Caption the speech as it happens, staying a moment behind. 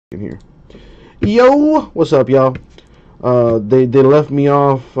here. Yo, what's up, y'all? They left me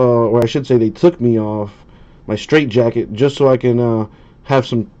off, or I should say, they took me off my straight jacket just so I can have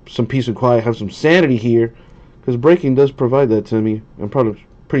some peace and quiet, have some sanity here, because breaking does provide that to me. I'm probably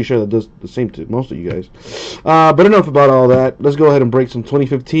pretty sure that does the same to most of you guys. But enough about all that. Let's go ahead and break some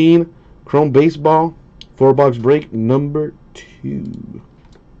 2015 Chrome Baseball 4-box break number 2.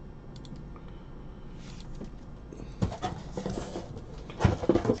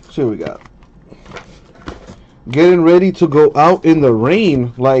 Let's see what we got. Getting ready to go out in the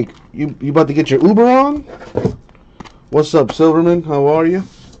rain. Like, you about to get your Uber on? What's up, Silverman? How are you?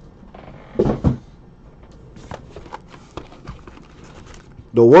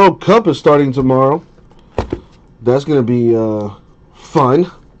 The World Cup is starting tomorrow. That's going to be fun.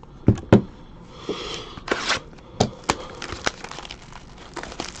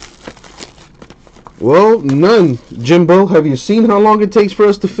 Well, none. Jimbo, have you seen how long it takes for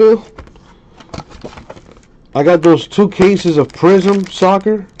us to fill? I got those 2 cases of Prism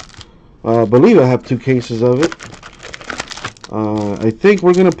Soccer. I believe I have 2 cases of it. I think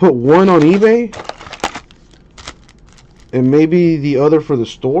we're going to put one on eBay. And maybe the other for the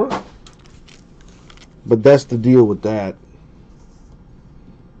store. But that's the deal with that.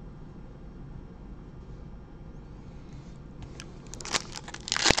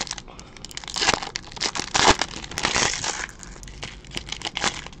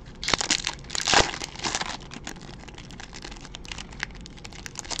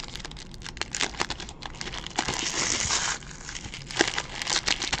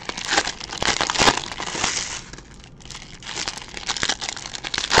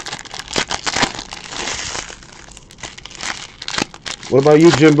 What about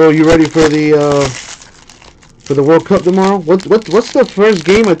you, Jimbo? You ready for the World Cup tomorrow? What's the first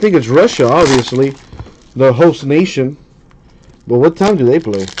game? I think it's Russia, obviously, the host nation. But what time do they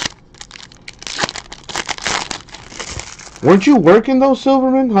play? Weren't you working though,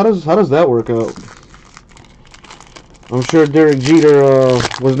 Silverman? How does that work out? I'm sure Derek Jeter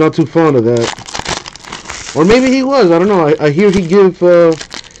was not too fond of that, or maybe he was. I don't know. I hear he gives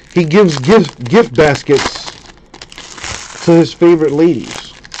gift baskets to his favorite ladies.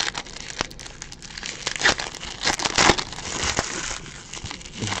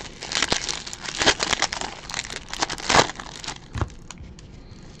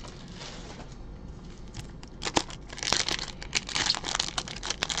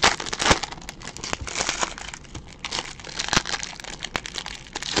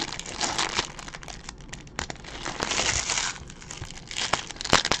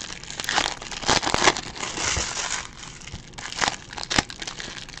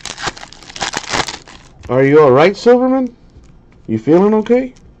 Are you alright, Silverman? You feeling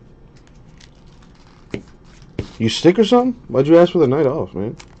okay? You sick or something? Why'd you ask for the night off,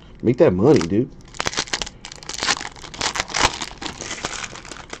 man? Make that money, dude.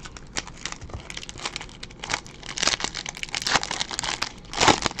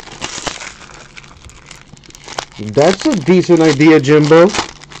 That's a decent idea, Jimbo.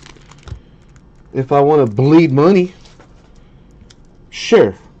 If I want to bleed money.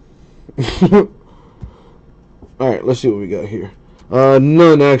 Sure. Alright, let's see what we got here.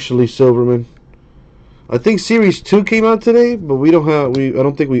 None, actually, Silverman. I think Series 2 came out today, but I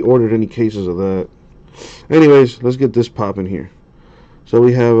don't think we ordered any cases of that. Anyways, let's get this popping here. So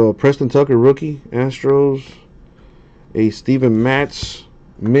we have Preston Tucker, rookie, Astros. A Steven Matz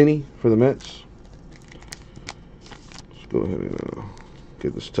mini for the Mets. Let's go ahead and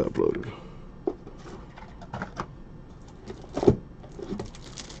get this top loaded.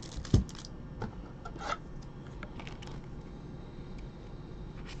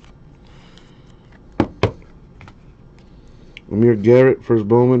 Amir Garrett, first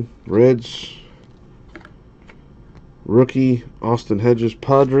Bowman, Reds. Rookie, Austin Hedges,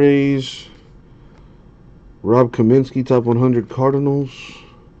 Padres. Rob Kaminsky, top 100, Cardinals.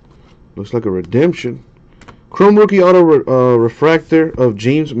 Looks like a redemption. Chrome rookie auto refractor of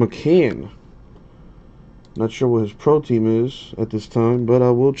James McCann. Not sure what his pro team is at this time, but I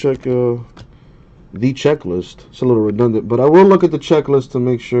will check the checklist. It's a little redundant, but I will look at the checklist to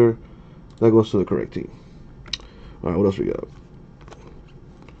make sure that goes to the correct team. Alright, what else we got?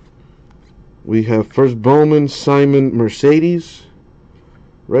 We have first Bowman, Simon Mercedes,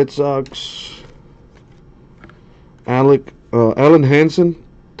 Red Sox, Alan Hansen,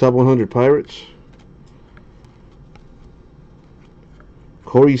 top 100 Pirates,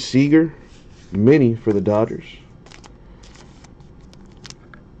 Corey Seager, mini for the Dodgers,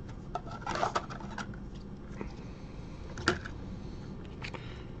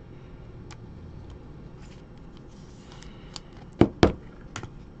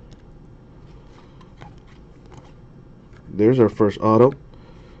 There's our first auto.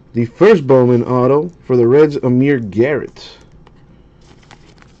 The first Bowman auto for the Reds, Amir Garrett.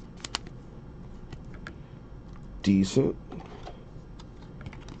 Decent.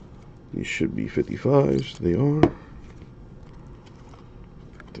 These should be 55s. They are.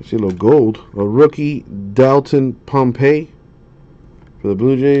 I see a little gold. A rookie, Dalton Pompey for the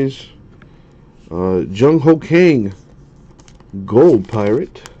Blue Jays. Jung Ho Kang, gold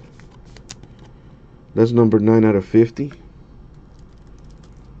pirate. That's number 9 out of 50.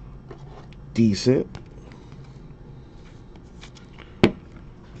 Decent.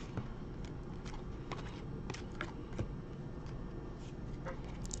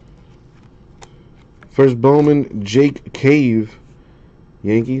 First Bowman, Jake Cave,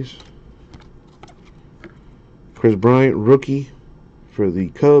 Yankees. Chris Bryant, rookie for the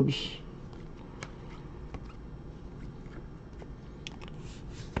Cubs.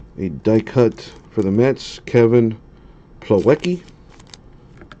 A die cut for the Mets, Kevin Plawecki.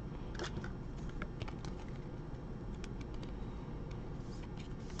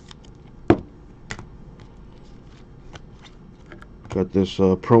 Got this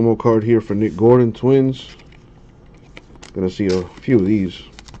promo card here for Nick Gordon, Twins. Gonna see a few of these.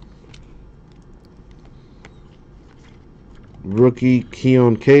 Rookie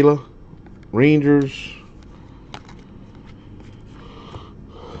Keon Kayla, Rangers.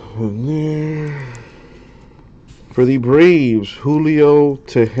 And there. For the Braves, Julio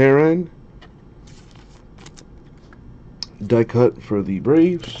Teheran. Die cut for the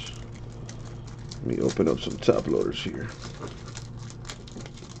Braves. Let me open up some top loaders here.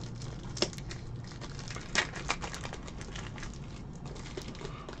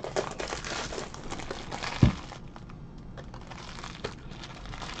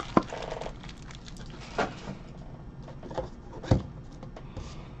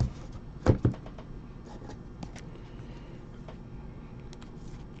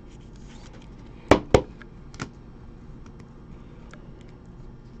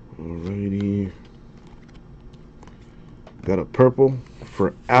 Alrighty. Got a purple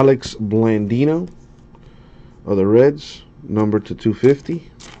for Alex Blandino of the Reds, number to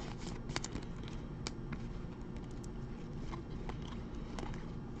 250.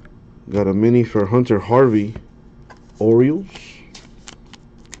 Got a mini for Hunter Harvey, Orioles.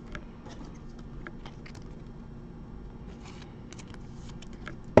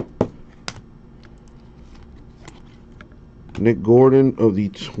 Nick Gordon of the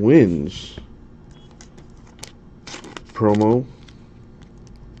Twins, promo.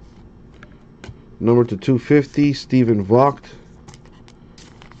 Number to 250, Stephen Vogt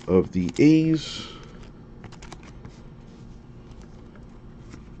of the A's.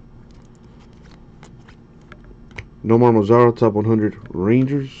 Nomar Mazara, top 100,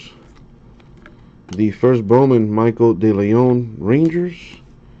 Rangers. The first Bowman, Michael De Leon, Rangers.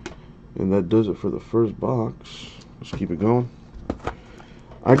 And that does it for the first box. Let's keep it going.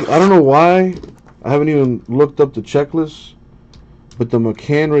 I don't know why. I haven't even looked up the checklist. But the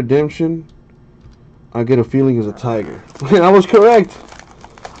McCann redemption, I get a feeling is a Tiger. And I was correct.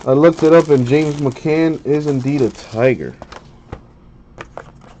 I looked it up and James McCann is indeed a Tiger.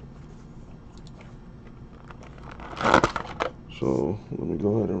 So let me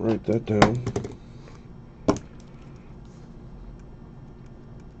go ahead and write that down.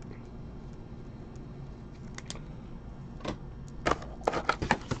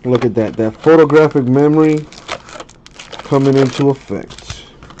 Look at that. That photographic memory coming into effect.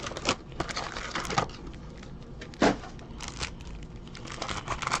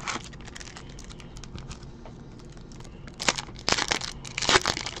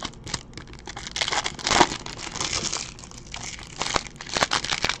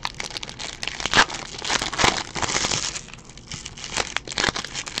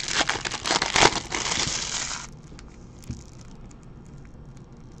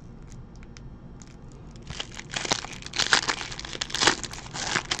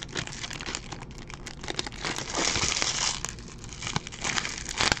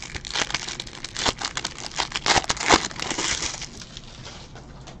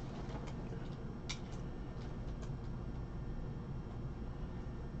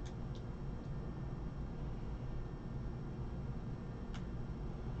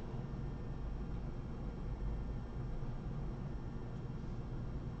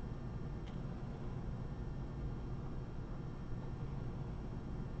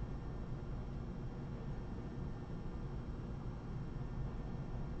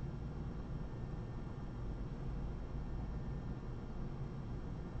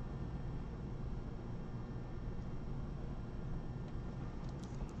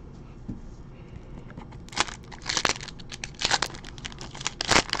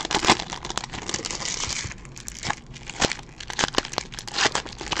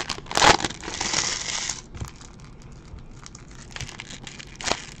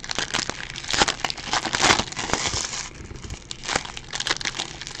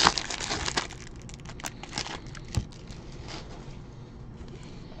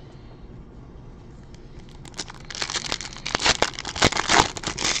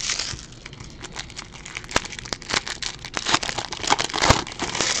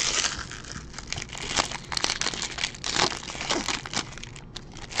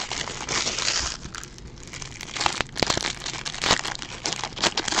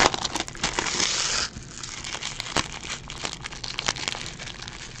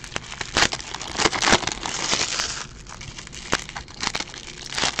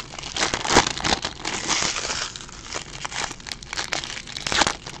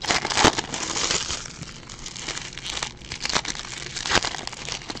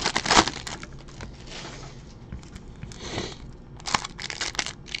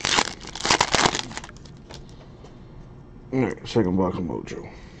 second box of Mojo.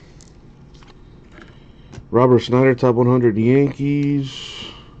 Robert Snyder, top 100 Yankees.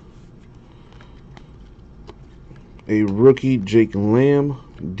 A rookie, Jake Lamb,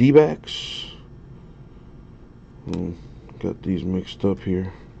 D-backs. Got these mixed up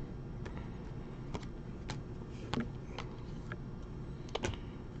here.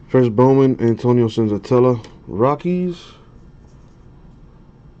 First Bowman, Antonio Senzatella, Rockies.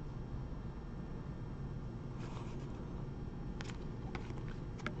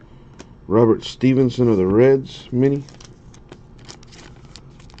 Robert Stevenson of the Reds, mini.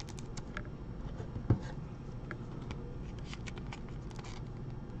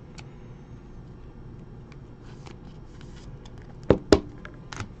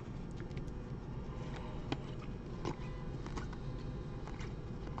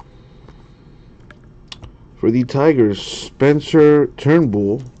 For the Tigers, Spencer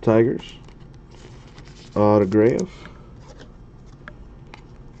Turnbull, Tigers, autograph.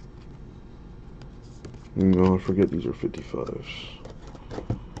 No, I forget these are 55s.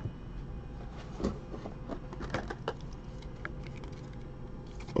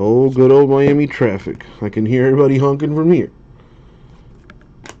 Oh, good old Miami traffic. I can hear everybody honking from here.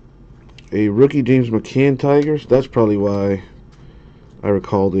 A rookie, James McCann, Tigers. That's probably why I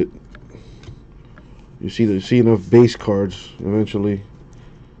recalled it. You see enough base cards, eventually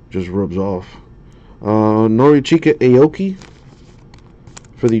just rubs off. Norichika Aoki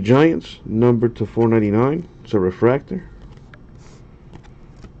for the Giants, numbered to 499. It's a refractor.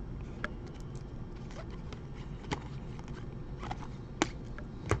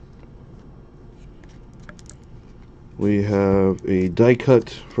 We have a die cut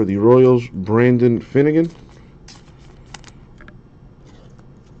for the Royals, Brandon Finnegan.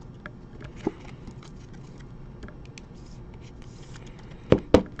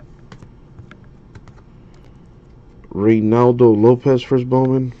 Reynaldo Lopez, first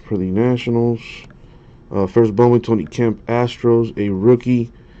Bowman for the Nationals. First Bowman, Tony Kemp, Astros. A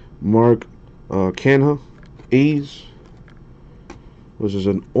rookie, Mark Canha, A's. This is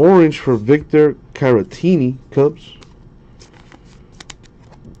an orange for Victor Caratini, Cubs.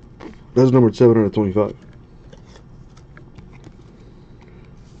 That's numbered 725.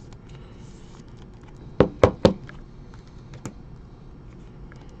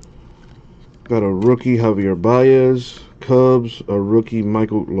 Got a rookie, Javier Baez, Cubs. A rookie,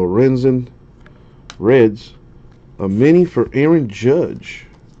 Michael Lorenzen, Reds. A mini for Aaron Judge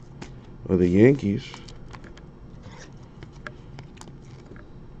of the Yankees.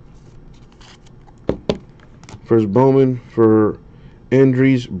 First Bowman for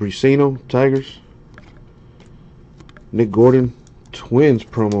Andres Briseno, Tigers. Nick Gordon, Twins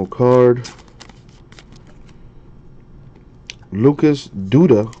promo card. Lucas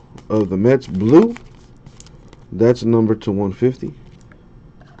Duda of the Mets, blue. That's numbered to 150.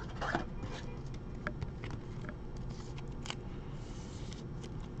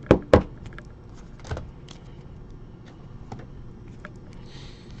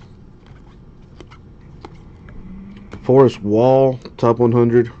 Forrest Wall, top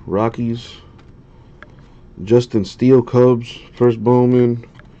 100, Rockies. Justin Steele, Cubs, first Bowman.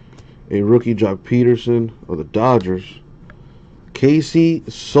 A rookie, Jock Peterson of the Dodgers. Casey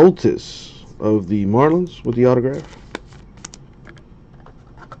Soltis of the Marlins with the autograph.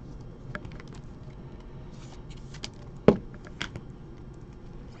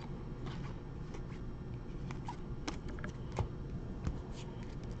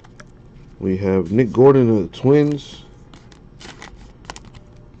 We have Nick Gordon of the Twins.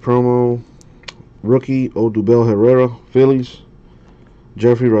 Promo. Rookie, Odubel Herrera, Phillies.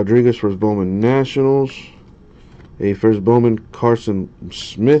 Jeffrey Rodriguez, first Bowman, Nationals. A first Bowman, Carson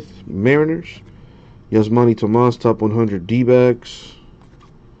Smith, Mariners. Yasmani Tomas, top 100 D-backs.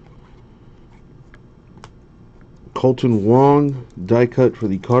 Colton Wong, die cut for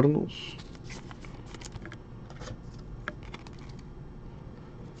the Cardinals.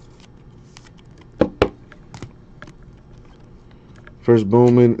 First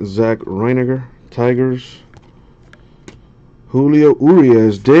Bowman, Zach Reiniger, Tigers. Julio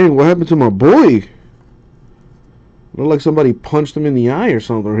Urias. Dang, what happened to my boy? Looked like somebody punched him in the eye or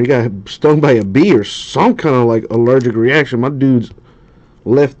something. Or he got stung by a bee or some kind of like allergic reaction. My dude's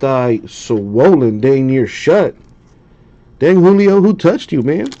left eye swollen, dang near shut. Dang, Julio, who touched you,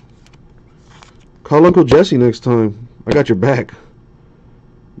 man? Call Uncle Jesse next time. I got your back.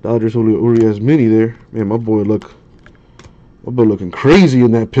 Dodgers Julio Urias mini there. Man, my boy looking crazy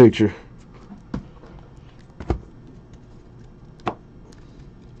in that picture.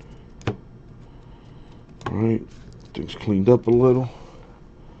 Alright, things cleaned up a little.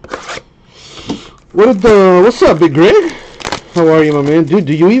 What's up, Big Greg? How are you, my man? Dude,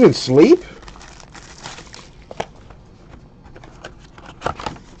 do you even sleep?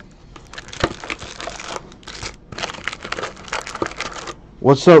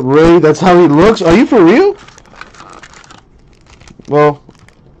 What's up, Ray? That's how he looks? Are you for real? Well,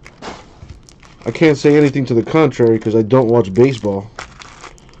 I can't say anything to the contrary because I don't watch baseball.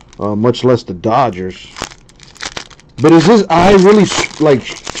 Much less the Dodgers. But is his eye really, like,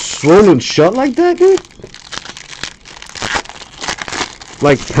 swollen shut like that, dude?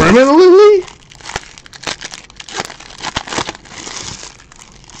 Like, permanently?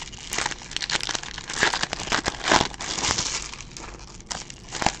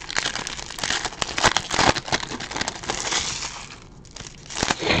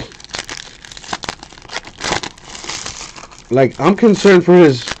 Like, I'm concerned for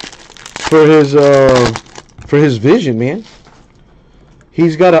his vision, man.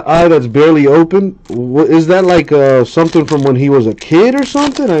 He's got an eye that's barely open. Is that like something from when he was a kid or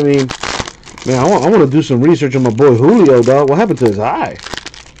something? I mean, man, I want to do some research on my boy Julio, dog. What happened to his eye?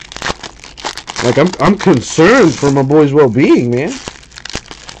 Like, I'm concerned for my boy's well-being, man.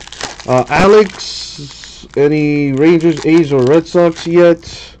 Alex, any Rangers, A's, or Red Sox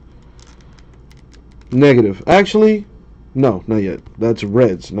yet? Negative. Actually, no, not yet. That's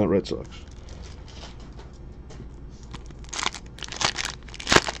Reds, not Red Sox.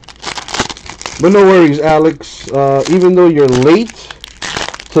 But no worries, Alex. Even though you're late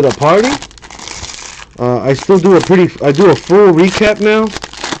to the party, I still do a full recap now.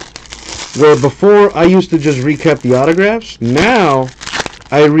 Where before I used to just recap the autographs. Now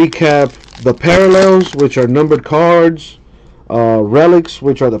I recap the parallels, which are numbered cards, relics,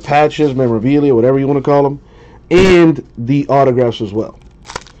 which are the patches, memorabilia, whatever you want to call them, and the autographs as well.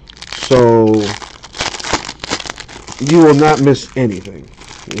 So you will not miss anything.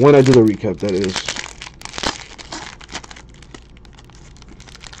 When I do the recap, that is.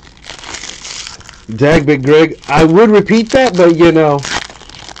 Dag, Big Greg. I would repeat that, but you know.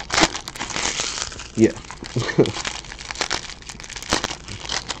 Yeah.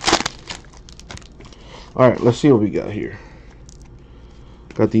 Alright, let's see what we got here.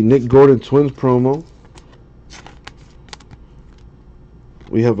 Got the Nick Gordon Twins promo.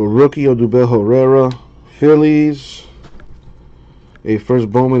 We have a rookie, Odubel Herrera, Phillies. A first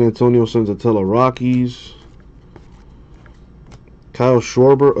Bowman, Antonio Senzatella, Rockies. Kyle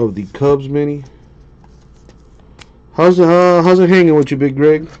Schwarber of the Cubs mini. How's it hanging with you, Big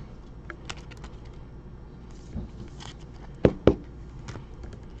Greg?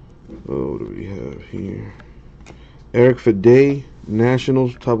 Oh, what do we have here? Eric Fede,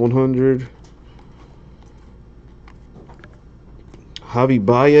 Nationals, top 100. Javi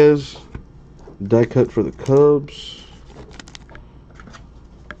Baez, die cut for the Cubs.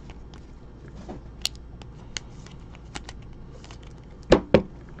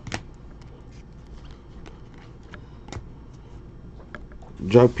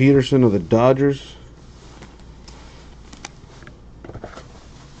 Jock Peterson of the Dodgers.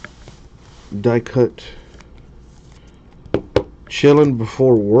 Die cut. Chilling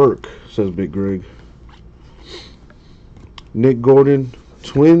before work, says Big Greg. Nick Gordon,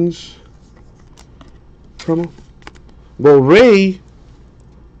 Twins. Promo. Well, Ray,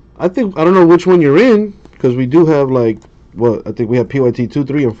 I don't know which one you're in, because we do have like, what, I think we have PYT 2,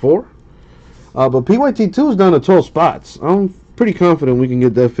 3, and 4. But PYT 2 is down to 12 spots. I'm pretty confident we can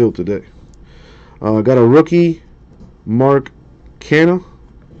get that filled today. Got a rookie, Mark Canna,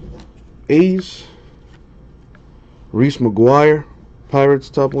 A's. Reese McGuire, Pirates,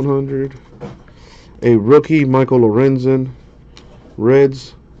 top 100. A rookie, Michael Lorenzen,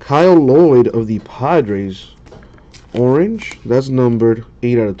 Reds. Kyle Lloyd of the Padres, orange. That's numbered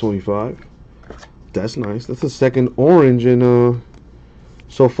 8 out of 25. That's nice. That's the second orange in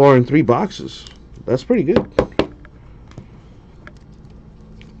so far in 3 boxes. That's pretty good.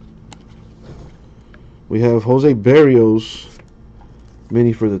 We have Jose Berrios,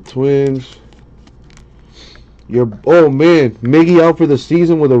 mini for the Twins. Oh man, Miggy out for the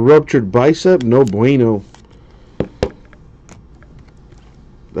season with a ruptured bicep? No bueno.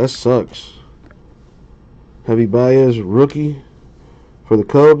 That sucks. Javi Baez, rookie for the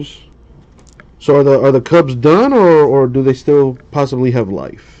Cubs. So are the Cubs done, or do they still possibly have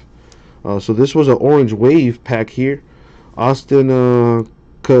life? So this was an orange wave pack here. Austin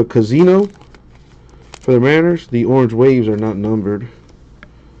Casino for the Mariners. The orange waves are not numbered.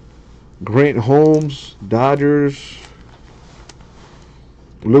 Grant Holmes, Dodgers.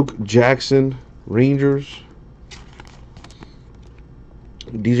 Luke Jackson, Rangers.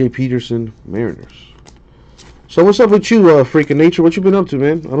 DJ Peterson, Mariners. So what's up with you, Freakin' Nature? What you been up to,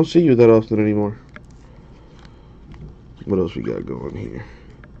 man? I don't see you that often anymore. What else we got going here?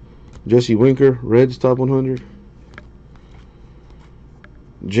 Jesse Winker, Reds top 100.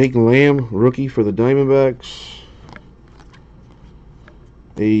 Jake Lamb, rookie for the Diamondbacks.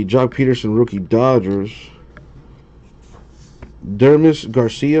 A Jock Peterson, rookie, Dodgers. Dermis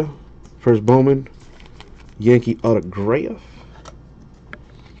Garcia, first Bowman, Yankee autograph.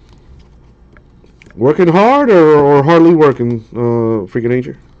 Working hard or hardly working, Freaking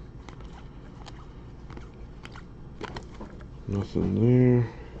Nature? Nothing there.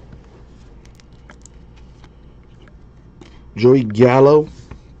 Joey Gallo,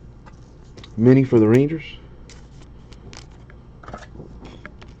 mini for the Rangers.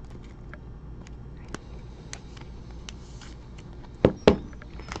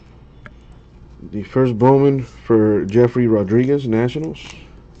 The first Bowman for Jeffrey Rodriguez, Nationals.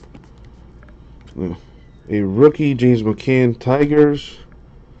 A rookie, James McCann, Tigers.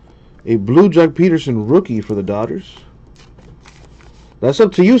 A blue Jock Peterson rookie for the Dodgers. That's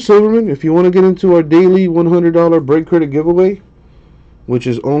up to you, Silverman. If you want to get into our daily $100 break credit giveaway, which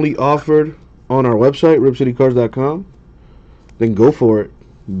is only offered on our website, ripcitycards.com, then go for it.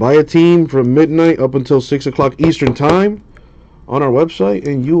 Buy a team from midnight up until 6 o'clock Eastern Time on our website,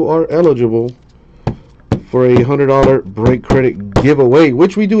 and you are eligible for a $100 break credit giveaway,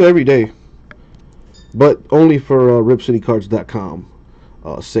 which we do every day, but only for ripcitycards.com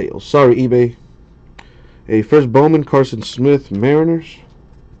sales. Sorry, eBay. A first Bowman, Carson Smith, Mariners.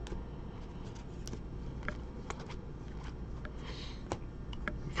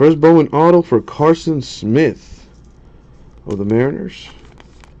 First Bowman auto for Carson Smith of the Mariners.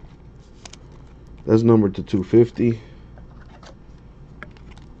 That's numbered to 250.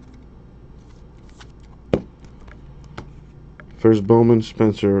 First Bowman,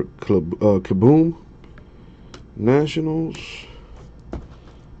 Spencer Kaboom, Nationals.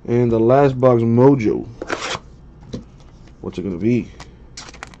 And the last box, Mojo. What's it going to be?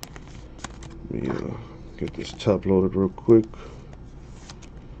 Let me get this top loaded real quick.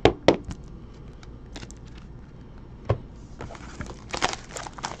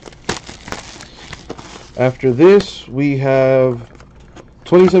 After this, we have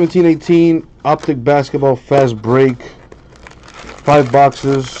 2017-18 Optic Basketball Fast Break. 5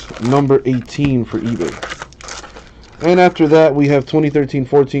 boxes, number 18 for eBay. And after that, we have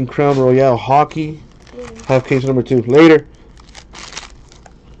 2013-14 Crown Royale Hockey. Half case number 2. Later.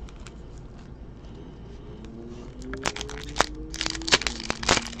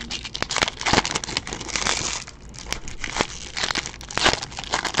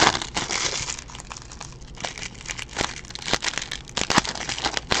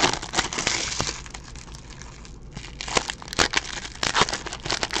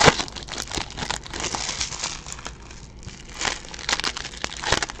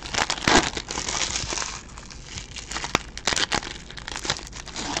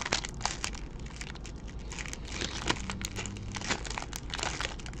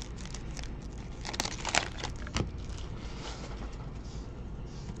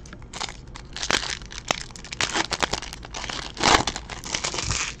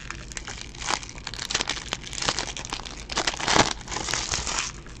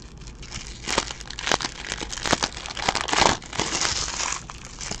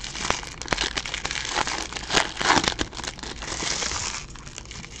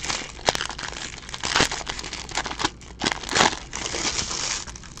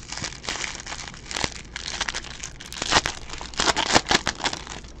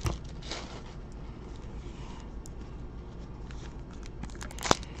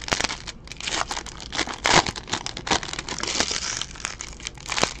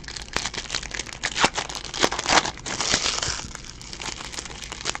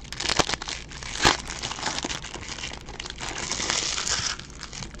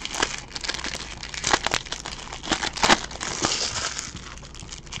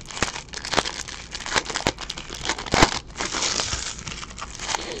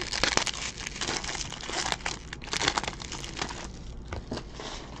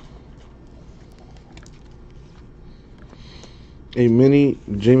 A mini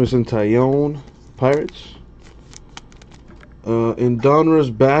Jameson Taillon, Pirates. In Donruss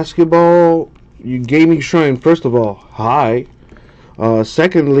Basketball, you Gaming Shrine, first of all, hi.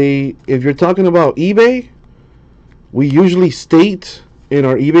 Secondly, if you're talking about eBay, we usually state in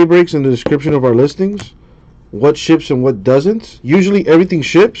our eBay breaks in the description of our listings what ships and what doesn't. Usually everything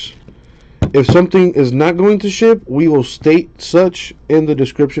ships. If something is not going to ship, we will state such in the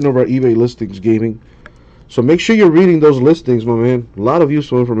description of our eBay listings, gaming. So make sure you're reading those listings, my man. A lot of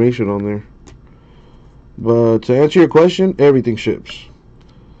useful information on there. But to answer your question, everything ships.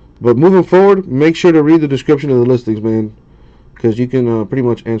 But moving forward, make sure to read the description of the listings, man, because you can pretty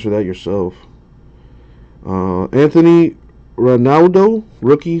much answer that yourself. Anthony Ronaldo,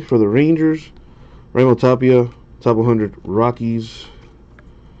 rookie for the Rangers. Raymond Tapia, top 100 Rockies.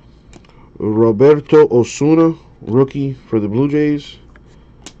 Roberto Osuna, rookie for the Blue Jays.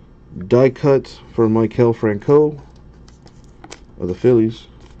 Die cut for Maikel Franco of the Phillies.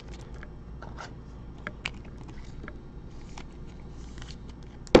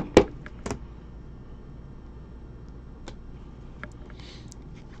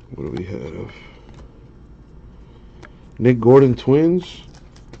 What do we have? Nick Gordon, Twins.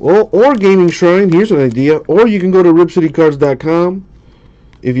 Or Gaming Shrine. Here's an idea. Or you can go to ripcitycards.com.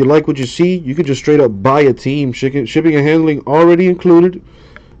 If you like what you see, you can just straight up buy a team. Shipping and handling already included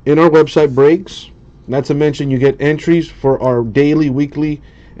in our website breaks. Not to mention you get entries for our daily, weekly,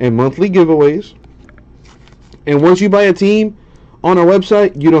 and monthly giveaways. And once you buy a team on our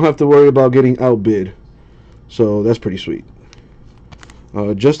website, you don't have to worry about getting outbid. So that's pretty sweet.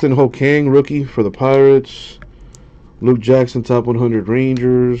 Justin Hokang, rookie for the Pirates. Luke Jackson, top 100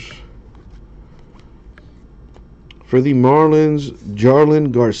 Rangers. For the Marlins,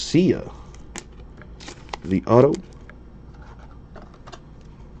 Jarlin Garcia, the auto.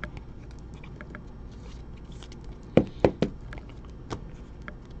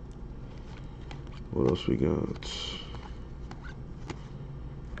 What else we got?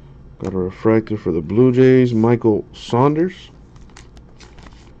 Got a refractor for the Blue Jays, Michael Saunders.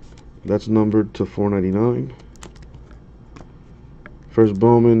 That's numbered to 499. First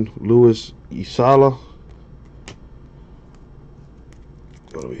Bowman, Luis Isala.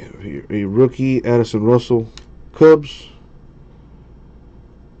 What do we have here? A rookie, Addison Russell, Cubs.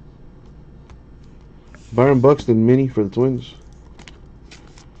 Byron Buxton, mini for the Twins.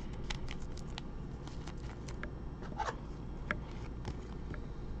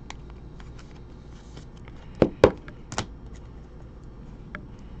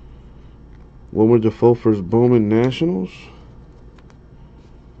 Wilmer Defoe, first Bowman, Nationals.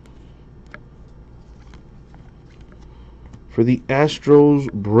 For the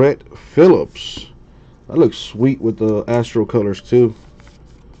Astros, Brett Phillips. That looks sweet with the Astro colors too.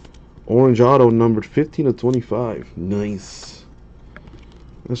 Orange auto, numbered 15 of 25. Nice.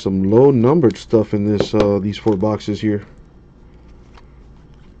 There's some low numbered stuff in this these 4 boxes here.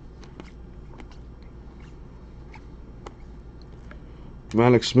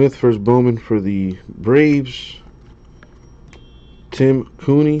 Malik Smith, first Bowman for the Braves. Tim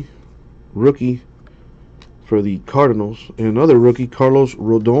Cooney, rookie for the Cardinals. And another rookie, Carlos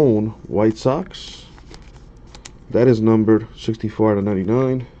Rodon, White Sox. That is numbered 64 out of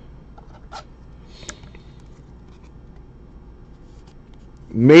 99.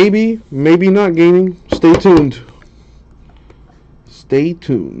 Maybe not gaming. Stay tuned. Stay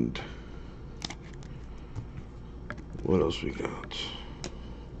tuned. What else we got?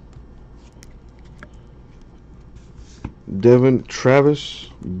 Devin Travis,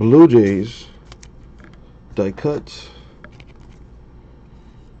 Blue Jays, die cut.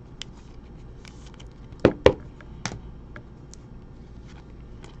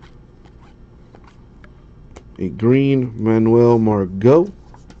 A green Manuel Margot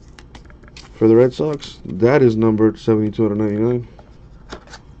for the Red Sox. That is numbered 72 out of 99.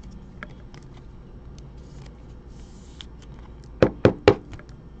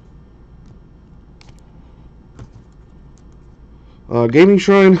 Gaming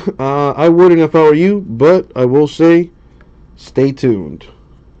Shrine, I wouldn't if I were you, but I will say, stay tuned.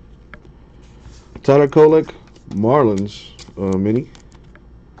 Tyler Kolek, Marlins mini.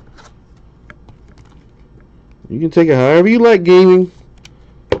 You can take it however you like, gaming,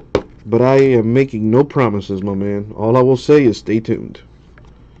 but I am making no promises, my man. All I will say is stay tuned.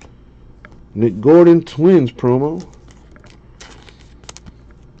 Nick Gordon, Twins promo.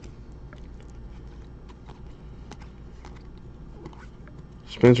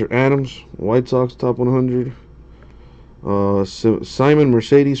 Spencer Adams, White Sox top 100. Simon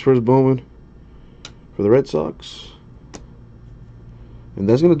Mercedes, first Bowman for the Red Sox. And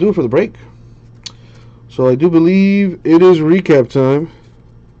that's going to do it for the break. So I do believe it is recap time.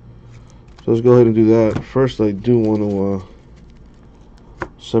 So let's go ahead and do that. First, I do want to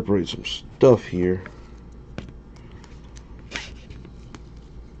separate some stuff here.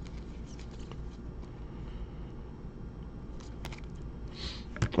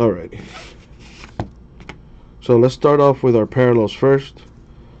 Alright. So let's start off with our parallels first.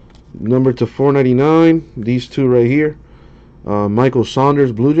 Number to 499. These two right here. Michael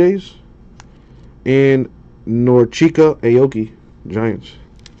Saunders, Blue Jays. And Norchika Aoki, Giants.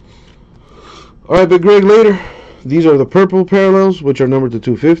 Alright, Big Greg, later. These are the purple parallels, which are numbered to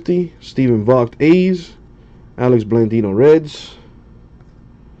 250. Steven Vogt A's. Alex Blandino Reds.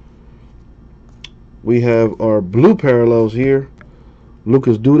 We have our blue parallels here.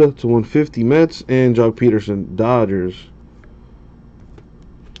 Lucas Duda to 150 Mets and Jock Peterson Dodgers.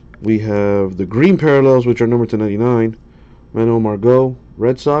 We have the green parallels, which are numbered to 99. Manuel Margot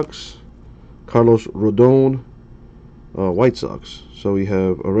Red Sox. Carlos Rodon White Sox. So we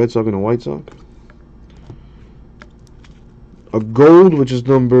have a Red Sox and a White Sox. A gold, which is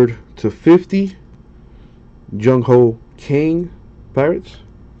numbered to 50. Jung Ho Kang Pirates.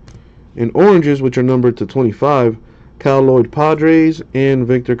 And oranges, which are numbered to 25. Cal Lloyd Padres and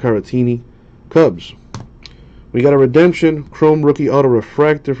Victor Caratini Cubs. We got a redemption chrome rookie auto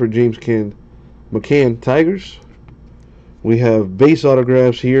refractor for James McCann Tigers. We have base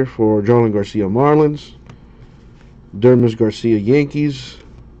autographs here for Jarlin Garcia Marlins, Dermis Garcia Yankees,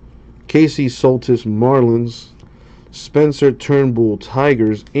 Casey Soltis Marlins, Spencer Turnbull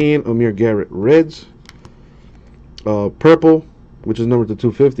Tigers, and Amir Garrett Reds. Purple, which is numbered to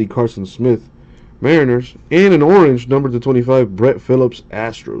 250, Carson Smith Mariners, and an orange numbered to 25, Brett Phillips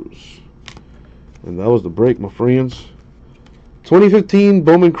Astros. And that was the break, my friends. 2015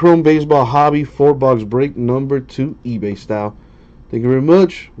 Bowman Chrome Baseball Hobby 4-box break number 2 eBay style. Thank you very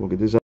much. We'll get this out.